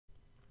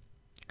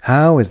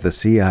How is the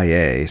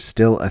CIA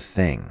still a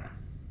thing?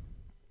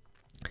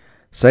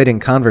 Citing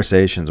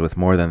conversations with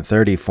more than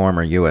 30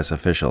 former U.S.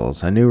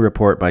 officials, a new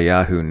report by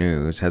Yahoo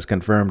News has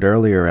confirmed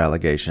earlier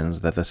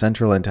allegations that the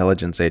Central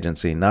Intelligence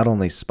Agency not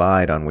only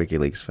spied on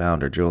WikiLeaks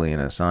founder Julian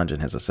Assange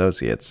and his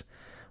associates,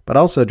 but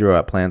also drew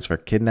up plans for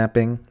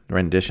kidnapping,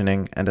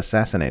 renditioning, and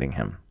assassinating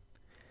him.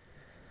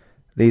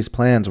 These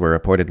plans were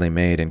reportedly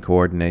made in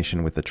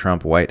coordination with the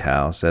Trump White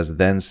House as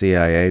then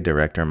CIA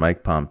Director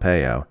Mike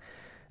Pompeo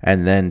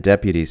and then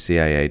Deputy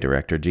CIA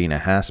Director Gina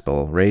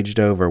Haspel raged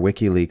over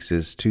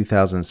WikiLeaks'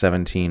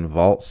 2017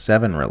 Vault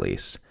 7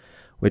 release,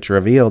 which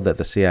revealed that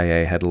the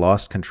CIA had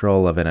lost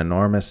control of an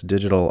enormous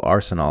digital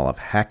arsenal of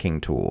hacking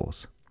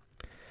tools.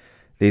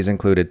 These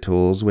included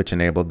tools which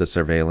enabled the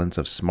surveillance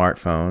of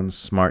smartphones,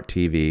 smart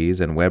TVs,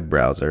 and web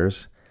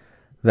browsers,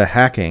 the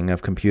hacking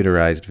of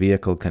computerized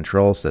vehicle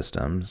control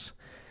systems,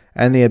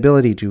 and the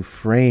ability to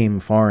frame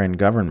foreign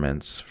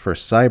governments for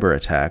cyber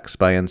attacks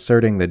by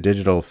inserting the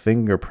digital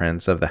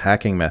fingerprints of the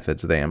hacking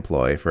methods they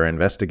employ for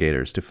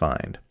investigators to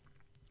find.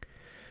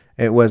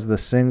 It was the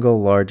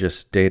single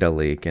largest data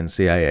leak in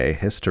CIA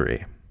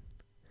history.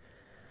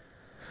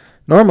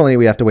 Normally,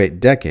 we have to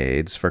wait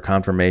decades for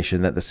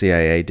confirmation that the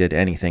CIA did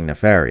anything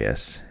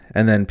nefarious,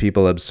 and then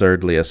people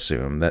absurdly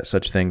assume that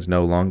such things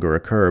no longer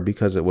occur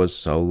because it was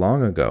so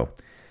long ago,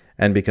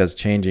 and because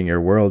changing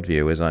your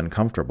worldview is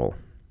uncomfortable.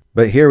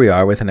 But here we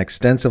are with an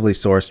extensively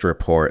sourced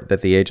report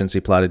that the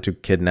agency plotted to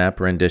kidnap,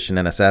 rendition,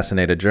 and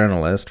assassinate a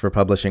journalist for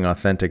publishing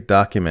authentic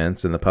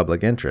documents in the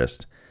public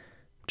interest,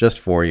 just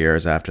 4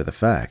 years after the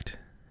fact.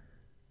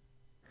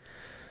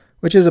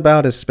 Which is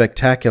about as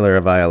spectacular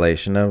a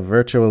violation of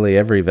virtually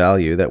every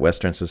value that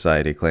Western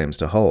society claims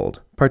to hold,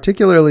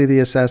 particularly the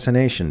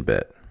assassination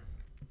bit.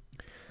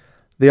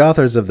 The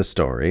authors of the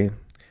story,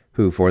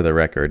 who for the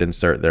record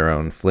insert their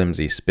own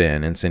flimsy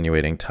spin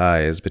insinuating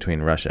ties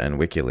between Russia and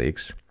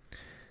WikiLeaks,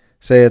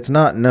 say it's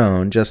not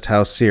known just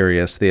how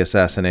serious the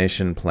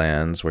assassination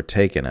plans were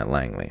taken at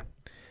Langley,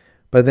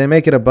 but they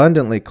make it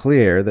abundantly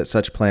clear that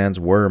such plans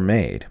were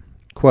made.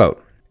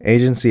 Quote,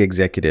 agency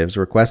executives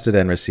requested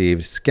and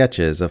received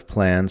sketches of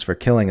plans for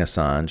killing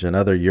Assange and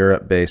other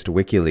Europe-based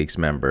WikiLeaks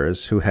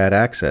members who had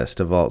access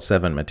to Vault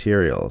 7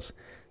 materials,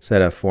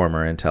 said a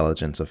former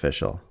intelligence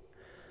official.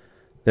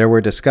 There were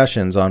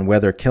discussions on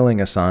whether killing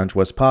Assange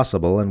was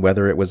possible and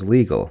whether it was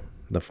legal,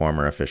 the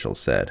former official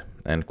said.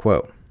 End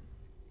quote.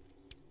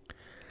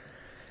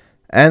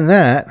 And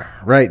that,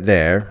 right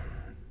there,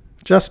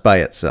 just by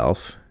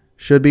itself,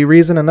 should be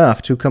reason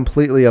enough to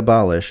completely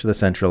abolish the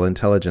Central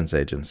Intelligence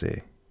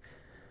Agency.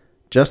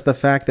 Just the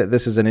fact that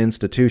this is an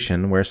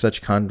institution where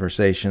such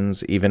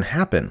conversations even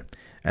happen,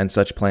 and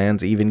such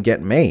plans even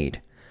get made,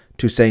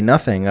 to say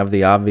nothing of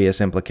the obvious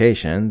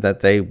implication that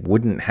they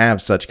wouldn't have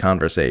such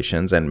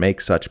conversations and make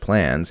such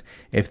plans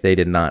if they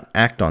did not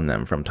act on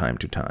them from time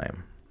to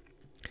time.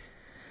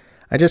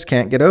 I just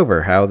can't get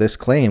over how this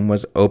claim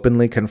was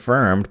openly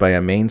confirmed by a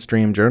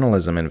mainstream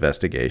journalism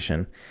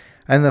investigation,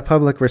 and the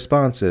public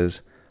response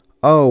is,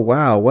 "Oh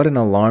wow, what an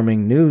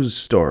alarming news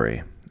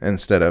story,"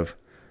 instead of,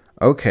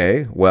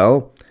 "Okay,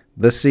 well,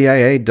 the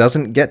CIA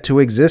doesn't get to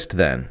exist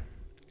then."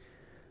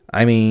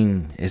 I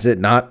mean, is it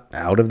not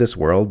out of this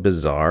world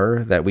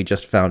bizarre that we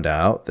just found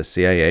out the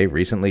CIA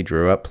recently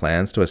drew up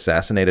plans to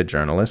assassinate a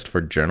journalist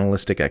for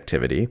journalistic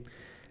activity,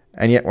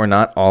 and yet we're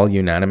not all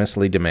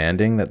unanimously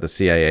demanding that the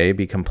CIA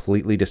be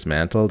completely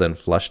dismantled and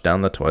flushed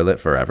down the toilet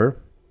forever?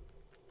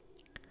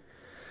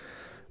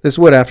 This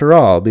would, after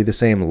all, be the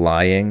same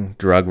lying,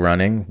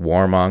 drug-running,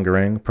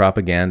 warmongering,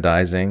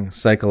 propagandizing,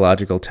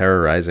 psychological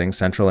terrorizing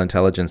Central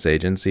Intelligence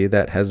Agency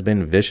that has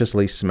been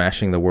viciously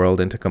smashing the world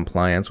into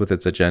compliance with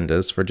its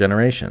agendas for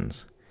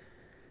generations.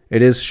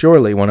 It is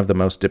surely one of the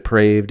most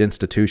depraved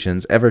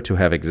institutions ever to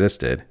have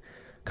existed,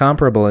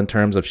 comparable in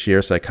terms of sheer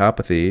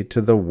psychopathy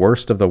to the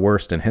worst of the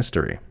worst in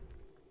history.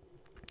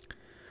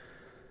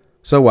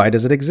 So why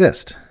does it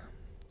exist?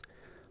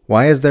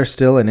 Why is there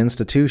still an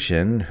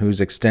institution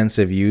whose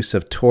extensive use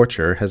of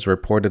torture has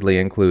reportedly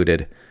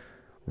included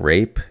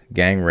rape,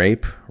 gang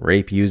rape,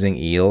 rape using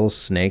eels,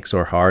 snakes,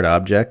 or hard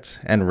objects,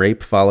 and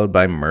rape followed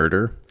by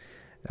murder,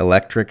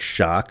 electric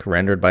shock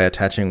rendered by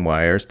attaching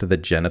wires to the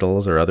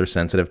genitals or other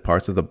sensitive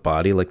parts of the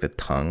body like the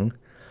tongue,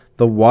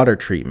 the water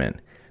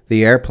treatment,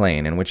 the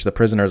airplane in which the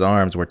prisoner's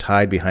arms were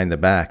tied behind the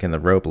back and the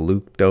rope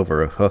looped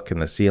over a hook in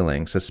the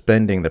ceiling,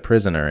 suspending the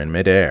prisoner in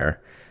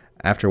midair,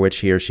 after which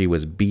he or she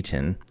was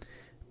beaten,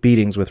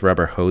 beatings with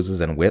rubber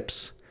hoses and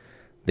whips,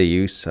 the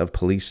use of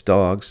police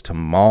dogs to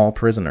maul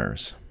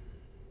prisoners.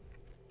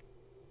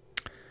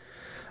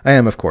 I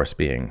am, of course,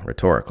 being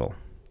rhetorical.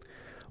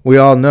 We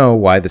all know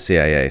why the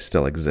CIA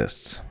still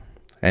exists.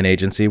 An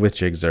agency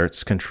which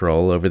exerts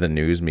control over the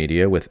news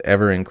media with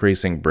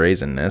ever-increasing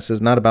brazenness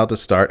is not about to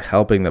start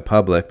helping the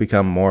public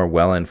become more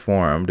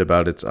well-informed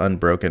about its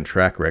unbroken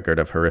track record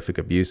of horrific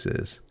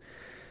abuses.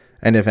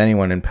 And if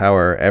anyone in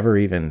power ever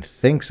even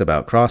thinks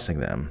about crossing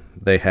them,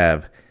 they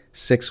have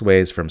 6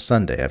 ways from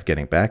Sunday of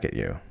getting back at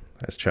you,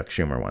 as Chuck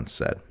Schumer once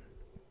said.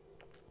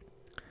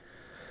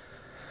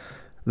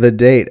 The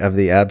date of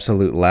the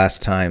absolute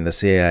last time the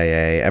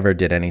CIA ever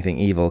did anything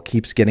evil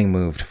keeps getting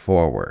moved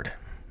forward.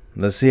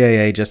 The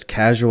CIA just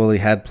casually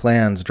had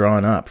plans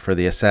drawn up for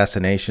the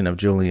assassination of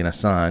Julian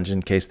Assange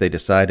in case they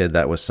decided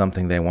that was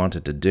something they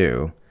wanted to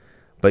do.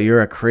 But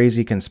you're a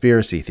crazy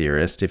conspiracy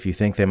theorist if you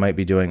think they might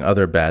be doing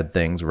other bad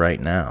things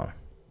right now.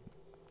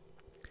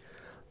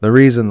 The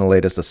reason the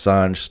latest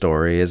Assange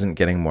story isn't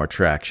getting more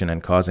traction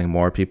and causing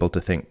more people to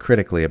think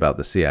critically about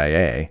the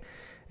CIA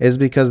is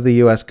because the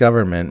US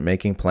government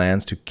making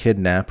plans to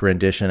kidnap,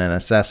 rendition, and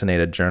assassinate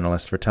a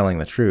journalist for telling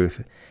the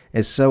truth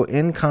is so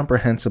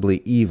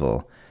incomprehensibly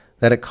evil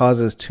that it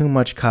causes too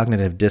much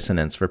cognitive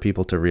dissonance for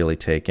people to really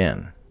take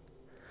in.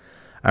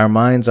 Our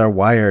minds are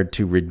wired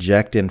to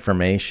reject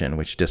information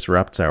which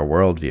disrupts our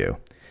worldview,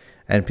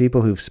 and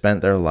people who've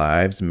spent their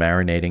lives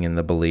marinating in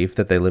the belief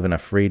that they live in a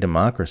free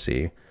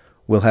democracy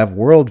will have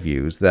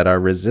worldviews that are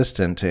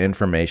resistant to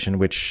information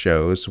which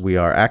shows we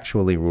are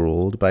actually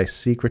ruled by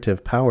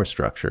secretive power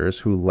structures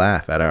who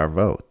laugh at our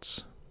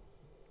votes.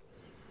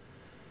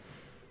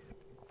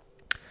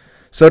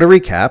 So to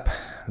recap,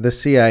 the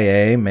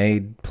CIA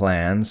made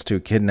plans to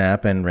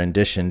kidnap and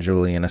rendition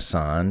Julian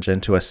Assange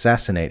and to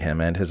assassinate him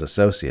and his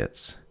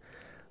associates.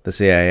 The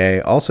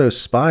CIA also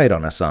spied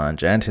on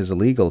Assange and his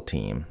legal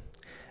team,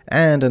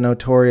 and a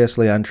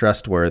notoriously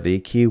untrustworthy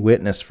key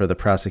witness for the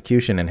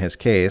prosecution in his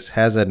case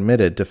has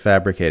admitted to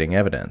fabricating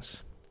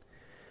evidence.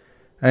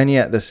 And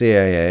yet the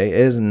CIA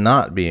is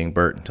not being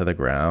burnt to the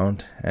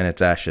ground and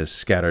its ashes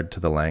scattered to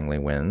the Langley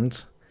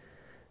winds.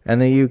 And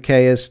the UK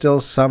is still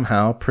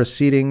somehow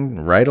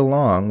proceeding right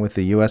along with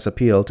the US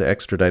appeal to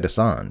extradite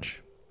Assange.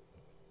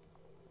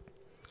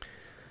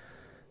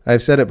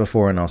 I've said it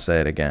before and I'll say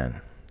it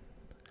again.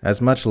 As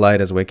much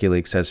light as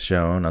WikiLeaks has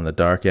shone on the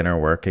dark inner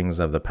workings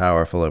of the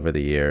powerful over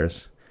the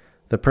years,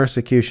 the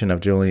persecution of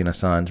Julian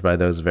Assange by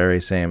those very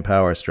same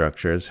power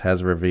structures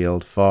has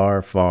revealed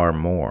far, far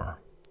more.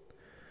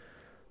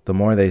 The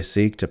more they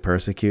seek to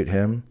persecute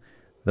him,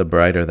 the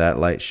brighter that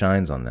light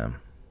shines on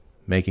them,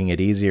 making it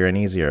easier and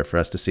easier for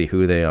us to see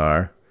who they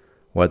are,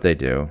 what they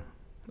do,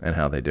 and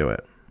how they do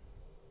it.